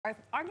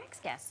Our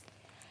next guest,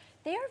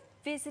 they are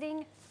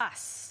visiting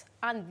us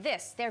on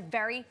their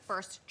very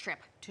first trip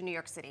to New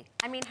York City.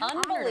 I mean, how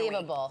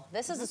unbelievable.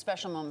 This is a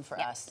special moment for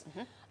us.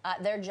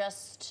 They're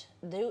just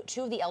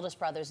two of the eldest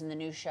brothers in the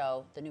new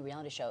show, the new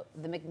reality show,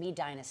 the McBee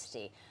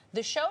Dynasty.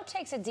 The show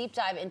takes a deep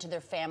dive into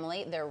their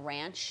family, their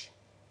ranch,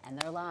 and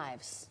their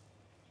lives.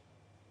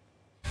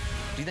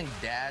 Do you think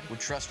Dad would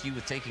trust you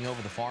with taking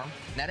over the farm?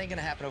 That ain't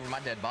gonna happen over my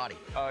dead body.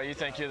 Oh, you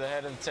think you're the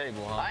head of the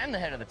table, huh? I am the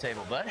head of the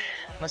table, bud.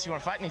 Unless you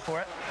want to fight me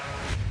for it.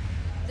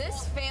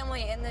 This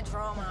family in the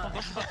drama.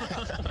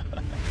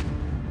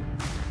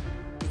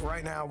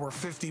 Right now, we're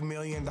 $50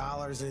 million in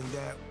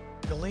debt.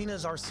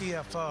 Galena's our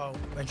CFO,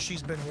 and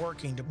she's been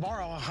working to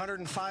borrow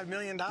 $105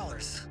 million.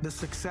 The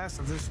success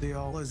of this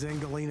deal is in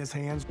Galena's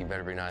hands. You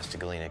better be nice to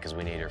Galena, because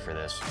we need her for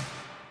this.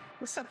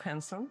 What's up,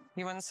 handsome?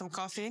 You want some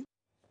coffee?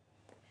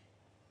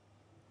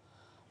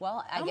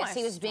 Well, I guess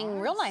he was being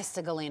real nice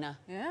to Galena.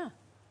 Yeah.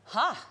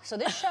 So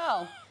this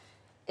show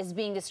is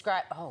being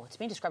described, it's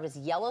being described as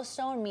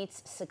Yellowstone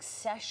meets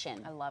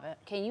Succession. I love it.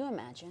 Can you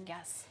imagine?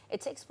 Yes.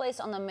 It takes place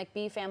on the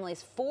McBee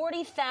family's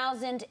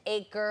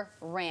 40,000-acre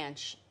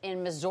ranch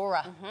in Missouri,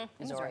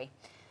 Missouri,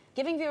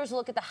 giving viewers a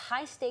look at the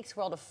high-stakes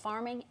world of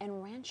farming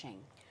and ranching.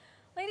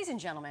 Ladies and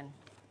gentlemen,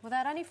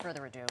 without any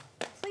further ado,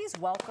 please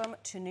welcome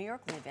to New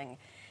York Living,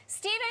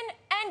 Stephen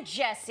and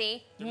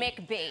Jesse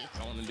McBee.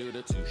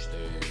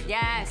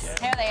 Yes.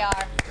 Here they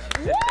are.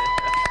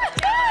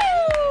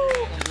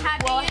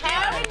 Happy Well,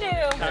 New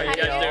Year. How you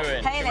guys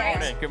doing? Hey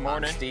there. Good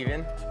morning.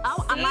 Steven.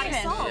 Oh, I'm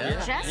Marisol.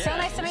 Yeah. Jesse. So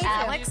nice to meet you.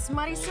 Alex,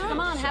 Marisol. Come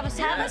on, have a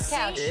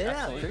couch.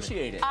 Yeah,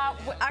 appreciate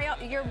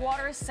it. Your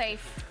water is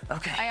safe.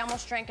 Okay. I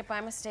almost drank it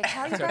by mistake.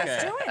 How are you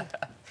guys doing?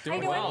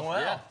 Doing well.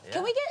 Yeah.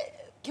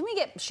 Can we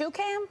get shoe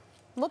cam?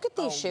 Look at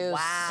these shoes.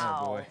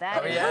 Wow. Oh, boy.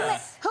 That is... yeah.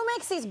 Who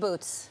makes these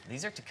boots?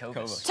 These are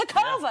Tacovas.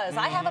 Tacovas.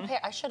 I have a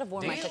pair. I should have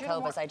worn my you?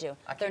 Tacovas. I do.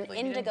 I They're can't an believe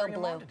you didn't indigo bring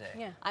them on blue. today.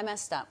 Yeah. I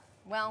messed up.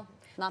 Well,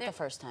 Not the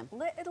first time.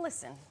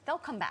 Listen, they'll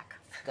come back.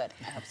 Good.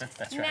 I hope so.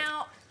 That's right.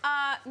 Now,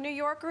 New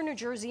Yorker, New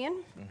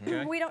Jerseyan,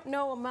 we don't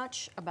know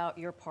much about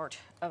your part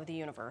of the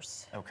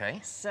universe. Okay.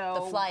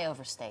 So, The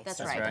flyover states. That's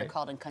what right. they're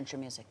called in country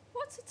music.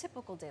 what's a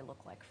typical day look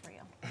like for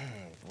you?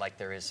 Like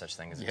there is such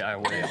thing as a Yeah, I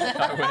wish.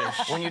 I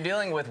wish. When you're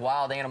dealing with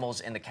wild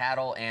animals and the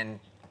cattle and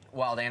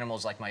wild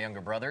animals like my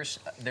younger brothers,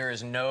 there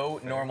is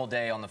no normal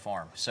day on the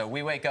farm. So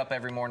we wake up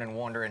every morning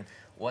wondering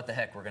what the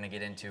heck we're going to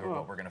get into or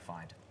what we're going to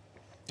find.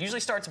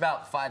 Usually starts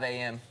about 5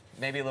 a.m.,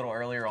 maybe a little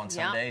earlier on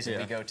some days, and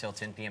we go till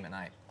 10 p.m. at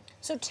night.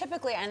 So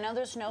typically, I know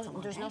there's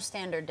no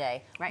standard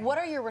day. Right. What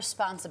are your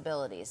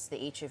responsibilities,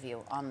 each of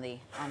you, on the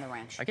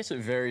ranch? I guess it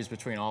varies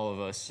between all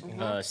of us.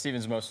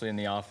 Steven's mostly in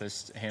the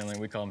office handling.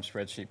 We call him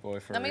spreadsheet boy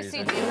for a reason.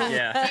 Let me see. Do you have,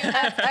 Yeah. do you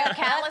have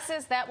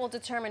calluses that will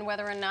determine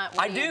whether or not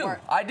I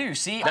do.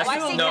 See, That's I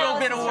do a from- little no,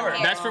 bit of work.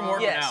 That's from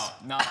working Yes.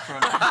 out, not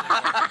from.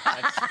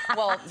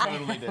 Well,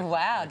 totally different.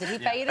 wow. Did he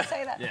pay you to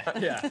say that?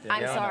 Yeah.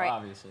 I'm no, sorry.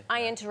 obviously.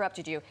 I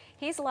interrupted you.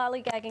 He's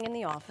lollygagging in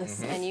the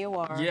office, and you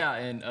are. Yeah,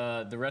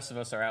 and the rest of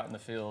us are out in the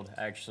field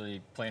actually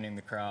planting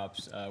the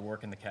crops,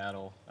 working the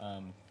cattle,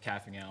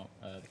 calving out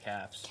the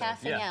calves. So,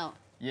 Calving out?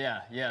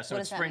 Yeah. So What it's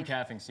does that spring mean?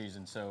 calving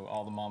season, so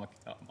all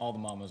the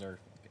mamas are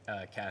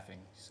calving.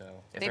 So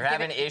If they're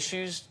having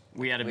issues,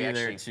 we had to be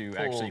there to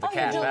actually pull Oh, the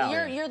calf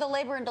out. you're the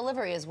labor and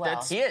delivery as well.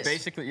 That's He is.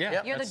 basically, yeah.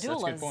 Yep. You're the that's a good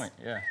doulas. point,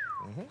 yeah.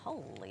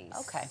 Holy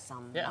Okay.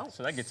 Yeah,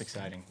 so that gets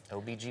exciting.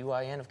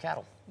 OBGYN of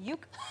cattle.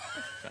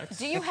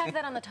 Do you have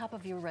that on the top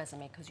of your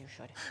resume? Because you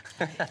should.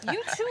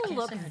 You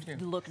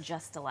two look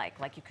just alike.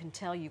 Like you can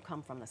tell you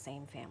come from the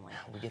same family.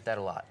 We get that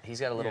a lot.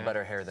 He's got a little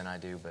better hair than I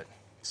do, but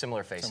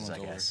similar faces,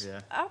 Someone's I guess.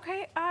 older, yeah.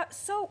 Okay,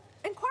 so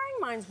inquiring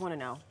minds want to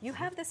know. You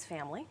have this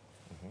family.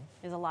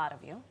 There's a lot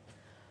of you.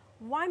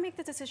 Why make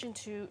the decision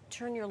to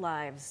turn your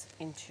lives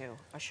into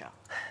a show?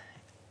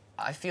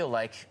 I feel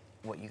like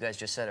what you guys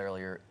just said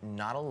earlier,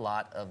 not a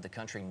lot of the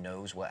country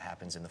knows what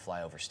happens in the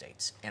flyover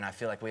states. And I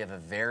feel like we have a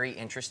very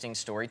interesting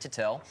story to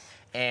tell.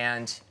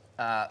 And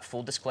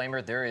full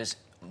disclaimer, there is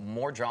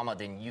more drama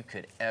than you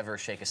could ever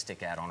shake a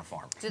stick at on a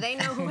farm. Do they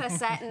know who has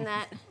sat in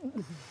that?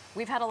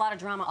 We've had a lot of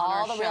drama on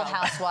our All show. the Real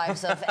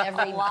Housewives of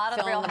every A lot of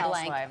fill Real in the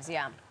blank. Housewives,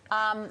 yeah.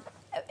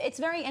 It's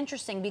very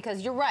interesting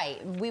because you're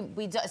right.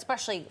 We do,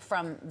 especially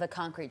from the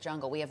concrete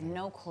jungle, we have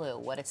no clue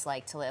what it's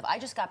like to live. I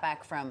just got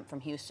back from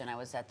Houston. I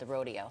was at the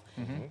rodeo,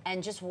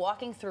 and just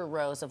walking through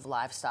rows of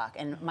livestock.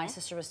 And my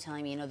sister was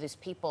telling me, you know, these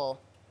people,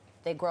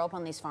 they grow up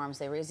on these farms,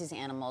 they raise these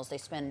animals, they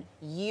spend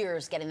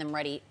years getting them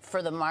ready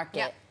for the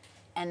market,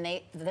 and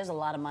there's a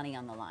lot of money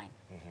on the line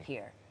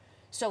here.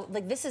 So,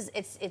 like,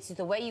 it's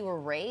the way you were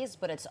raised,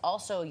 but it's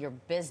also your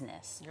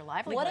business. Your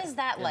livelihood. What is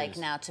that like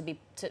now to be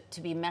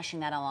meshing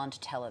that all onto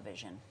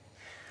television?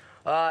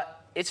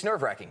 It's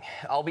nerve-wracking.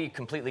 I'll be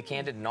completely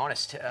candid and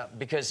honest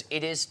because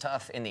it is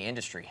tough in the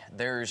industry.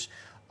 There's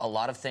a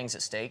lot of things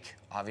at stake.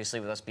 Obviously,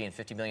 with us being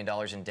 $50 million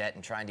in debt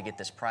and trying to get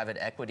this private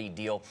equity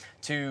deal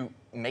to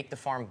make the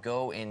farm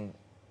go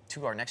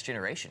to our next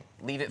generation,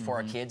 leave it for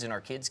our kids and our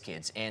kids'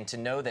 kids, and to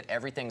know that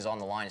everything's on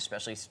the line,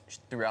 especially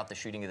throughout the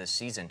shooting of this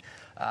season.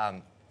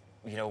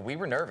 you know, we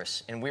were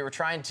nervous, and we were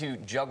trying to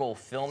juggle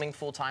filming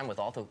full-time with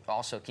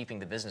also keeping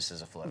the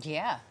businesses afloat.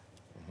 Yeah.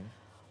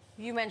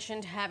 You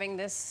mentioned having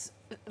this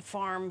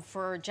farm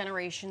for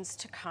generations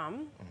to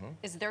come.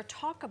 Is there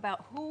talk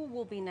about who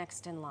will be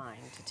next in line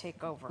to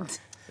take over?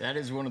 That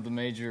is one of the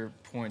major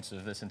points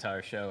of this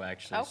entire show,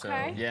 actually.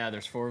 Okay. So, yeah,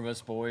 there's 4 of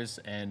us boys,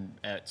 and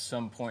at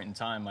some point in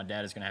time, my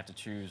dad is going to have to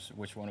choose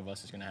which one of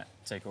us is going to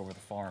take over the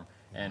farm.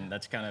 And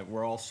that's kind of,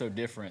 we're all so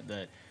different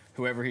that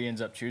whoever he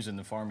ends up choosing,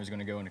 the farm is going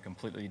to go in a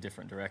completely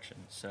different direction.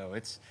 So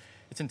it's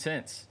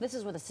intense. This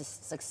is where the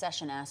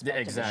succession aspect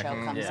exactly. of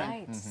the show comes Yeah.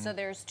 in. Right. So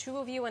there's 2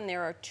 of you, and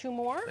there are 2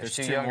 more. There's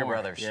 2 2 younger more.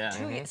 brothers.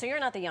 Yeah. So you're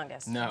not the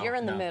youngest. No. You're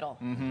in the no. middle.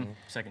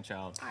 Second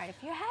child. All right.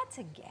 If you had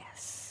to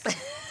guess,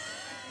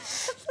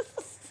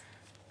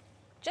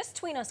 just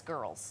between us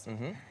girls, who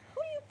do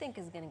you think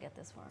is going to get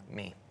this farm?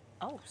 Me.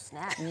 Oh,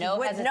 snap. No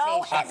With hesitation.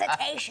 no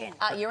hesitation.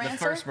 Your The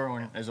answer?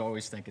 firstborn is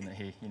always thinking that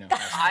he, you know,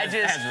 I just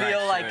has rights feel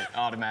to like it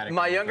automatically.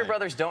 my younger but-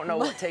 brothers don't know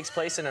what takes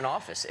place in an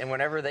office, and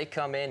whenever they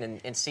come in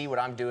and see what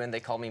I'm doing,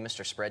 they call me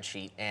Mr.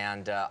 Spreadsheet,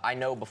 and I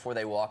know before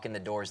they walk in the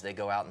doors, they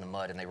go out in the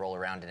mud and they roll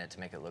around in it to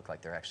make it look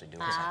like they're actually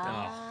doing something.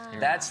 Oh, here we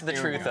That's go. the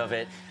Here we truth go. of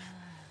it.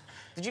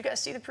 Did you guys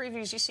see the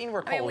previews? You seen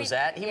where I mean, Cole we- was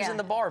at? He was yeah. in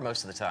the bar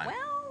most of the time.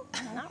 Well,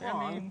 not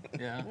wrong.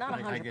 Yeah, Not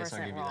I guess I'll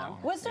 100% give you that wrong.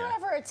 one. Was there Yeah.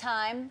 ever a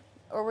time,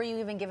 or were you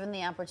even given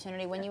the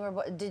opportunity when you were,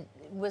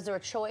 was there a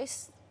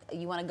choice?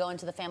 You want to go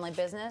into the family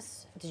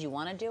business? Did you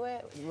want to do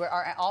it?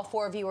 Are all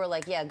 4 of you were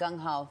like, yeah,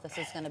 gung-ho, this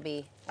is going to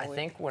be... I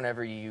think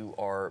whenever you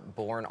are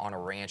born on a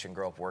ranch and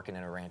grow up working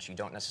in a ranch, you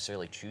don't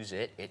necessarily choose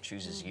it, it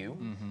chooses you.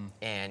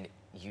 And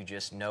you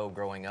just know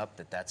growing up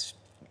that that's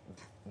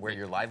where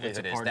your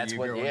livelihood is. part of That's you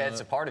what, growing yeah, it's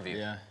a up. part of you.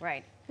 Yeah.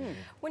 Right.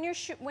 When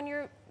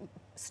you're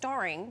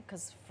starring,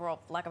 because for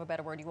lack of a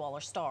better word, you all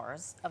are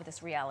stars of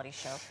this reality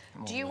show.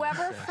 Do you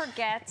ever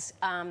forget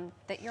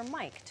that you're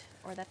mic'd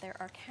or that there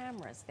are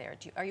cameras there?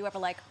 Are you ever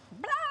like,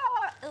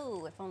 blah?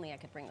 Ooh, if only I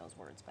could bring those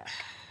words back.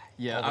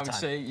 Yeah, All the I would time.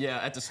 say, yeah,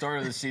 at the start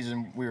of the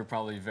season, we were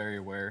probably very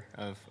aware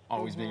of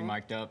always being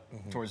mic'd up.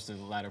 Towards the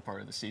latter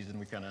part of the season,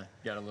 we kind of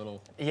got a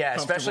little Yeah,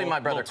 especially my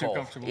brother comfortable,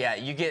 a little too Cole. comfortable. Yeah,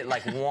 you get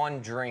like one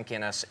drink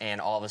in us,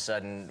 and all of a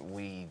sudden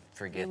we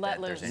forget You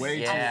let that there's loose. Way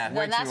too- yeah. way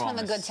Well, that's too when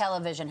the honest. good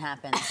television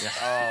happens.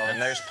 Oh, and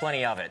there's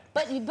plenty of it.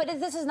 But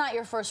this is not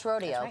your first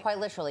rodeo, right. quite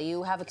literally.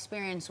 You have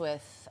experience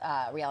with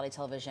reality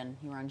television.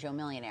 You were on Joe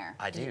Millionaire.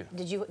 I do.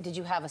 Did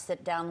you have a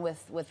sit down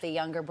with the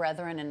younger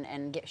brethren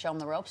and show them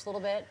the ropes a little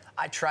bit?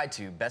 I tried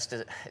to best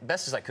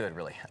as I could,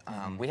 really.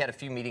 We had a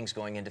few meetings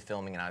going into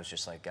filming, and I was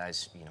just like,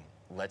 guys, you know,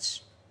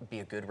 let's be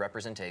a good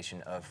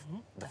representation of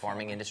the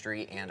farming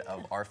industry and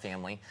of our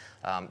family.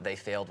 They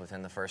failed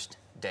within the first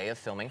day of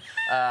filming,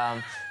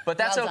 but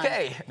that's Well done.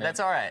 okay. That's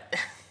all right.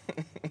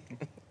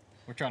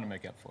 We're trying to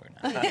make up for it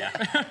now.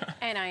 Yeah.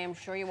 And I am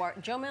sure you are.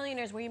 Joe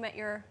Millionaire's where you met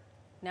your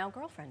now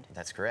girlfriend.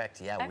 That's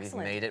correct. Yeah, we've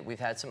Excellent. made it. We've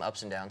had some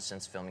ups and downs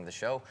since filming the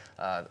show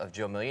of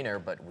Joe Millionaire,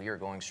 but we are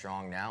going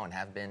strong now and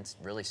have been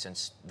really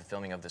since the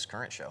filming of this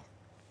current show.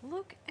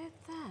 Look at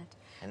that.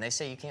 And they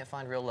say you can't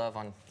find real love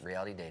on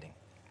reality dating.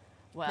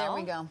 Well, There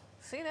we go.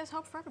 See, there's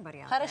hope for everybody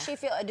out How there. does she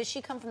feel? Does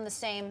she come from the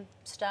same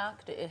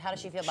stock? How does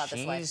she feel about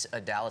this life? She's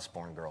a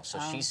Dallas-born girl, so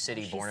she's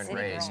city born and city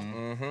raised.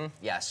 girl.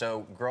 Yeah,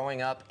 so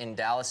growing up in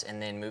Dallas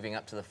and then moving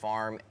up to the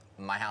farm,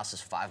 my house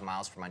is 5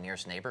 miles from my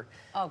nearest neighbor.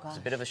 Oh, It's gosh. a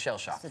bit of a shell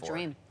shock It's a for her.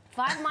 dream.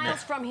 5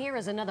 miles from here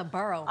is another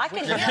borough. I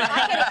can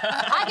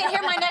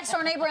hear my next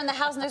door neighbor in the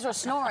house next door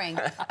snoring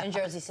in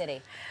Jersey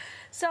City.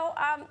 So,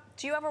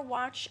 do you ever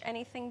watch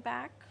anything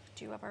back?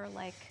 Do you ever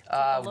like? Take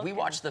a look We and-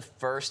 watched the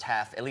first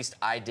half, at least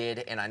I did,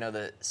 and I know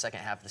the second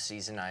half of the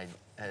season I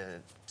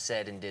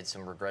said and did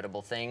some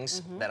regrettable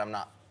things that I'm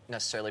not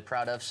necessarily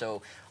proud of.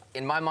 So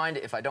in my mind,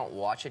 if I don't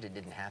watch it, it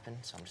didn't happen.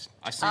 So I'm just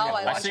I see, Oh,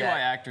 I I like see that. why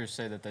actors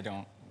say that they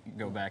don't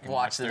go back and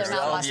Watch watch the their They're not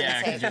stuff. watching the Yeah,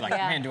 tape. because you're like,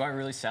 Yeah. man, do I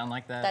really sound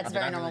like that? That's Did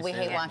I very normal. really We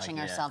say hate that? watching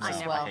Like, yeah. ourselves I as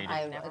never well. hate it.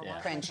 I Never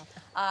watch cringe.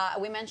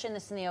 We mentioned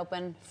this in the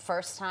open.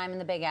 First time in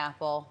the Big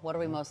Apple. What are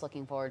we most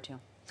looking forward to?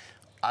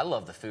 I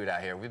love the food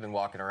out here. We've been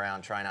walking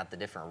around trying out the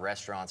different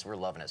restaurants. We're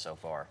loving it so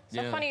far.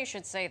 So Yeah. funny you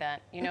should say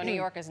that. You know, New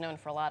York is known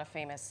for a lot of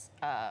famous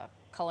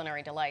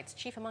culinary delights.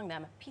 Chief among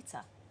them,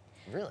 pizza.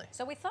 Really?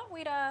 So we thought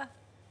we'd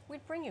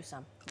bring you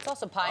some. It's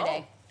also Pie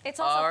Day. It's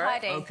also All Pie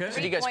right. Day. Okay. So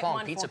do you guys call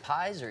them 3.14. pizza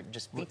pies or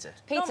just pizza?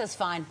 Pizza's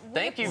fine.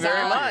 Thank you Salad.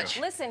 very much.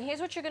 Listen, here's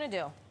what you're gonna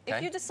do. If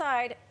Okay. you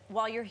decide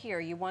while you're here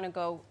you want to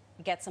go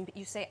get some,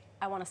 you say,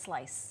 I want a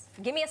slice.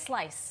 Give me a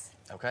slice.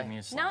 Okay. Give me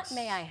a Not slice.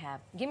 may I have.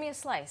 Give me a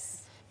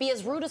slice. Be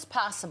as rude as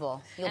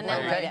possible. You'll And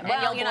blend then- right in. and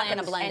Well, you'll you're not going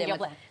to blend and in you'll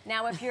with blend.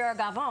 Now, if you're a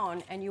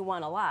gavone and you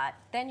want a lot,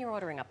 then you're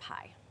ordering a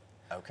pie.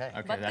 Okay.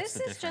 Okay, But that's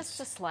this the is just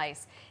a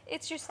slice.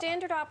 It's your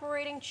standard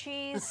operating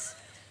cheese.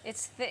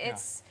 It's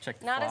check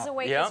the not as flop.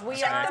 awake Yep. as we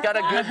It's are. got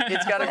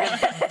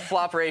a good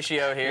flop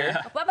ratio here.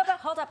 But,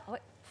 hold up.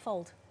 Wait,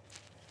 fold,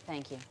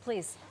 Thank you.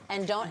 please.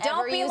 And don't Don't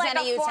ever be use like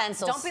any a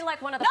utensils. Don't be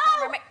like one of the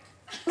farmer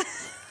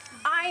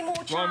I'm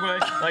Wrong way,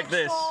 like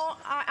this.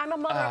 I'm a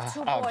mother of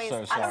 2 I'm boys.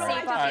 so I sorry.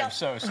 see, Buffy. I'm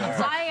so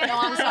sorry. No,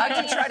 I'm sorry.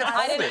 How'd you try to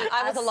I fold didn't. it?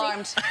 I was I see.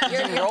 alarmed.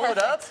 Did you roll it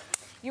up?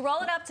 You roll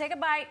it up, take a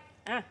bite.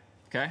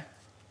 Okay.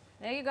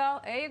 There you go.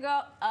 There you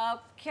go.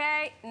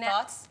 Okay.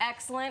 Thoughts?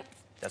 Excellent.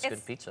 That's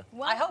good pizza.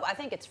 Well, I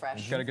think it's fresh.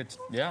 It's got a good,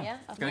 yeah. Yeah.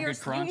 It's got a good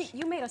crunch.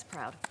 You made us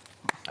proud.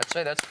 I'd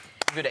say that's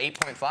a good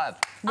 8.5.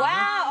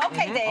 Wow.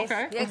 Okay, Dave.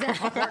 Okay.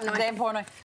 Exactly. Dave Portnoy.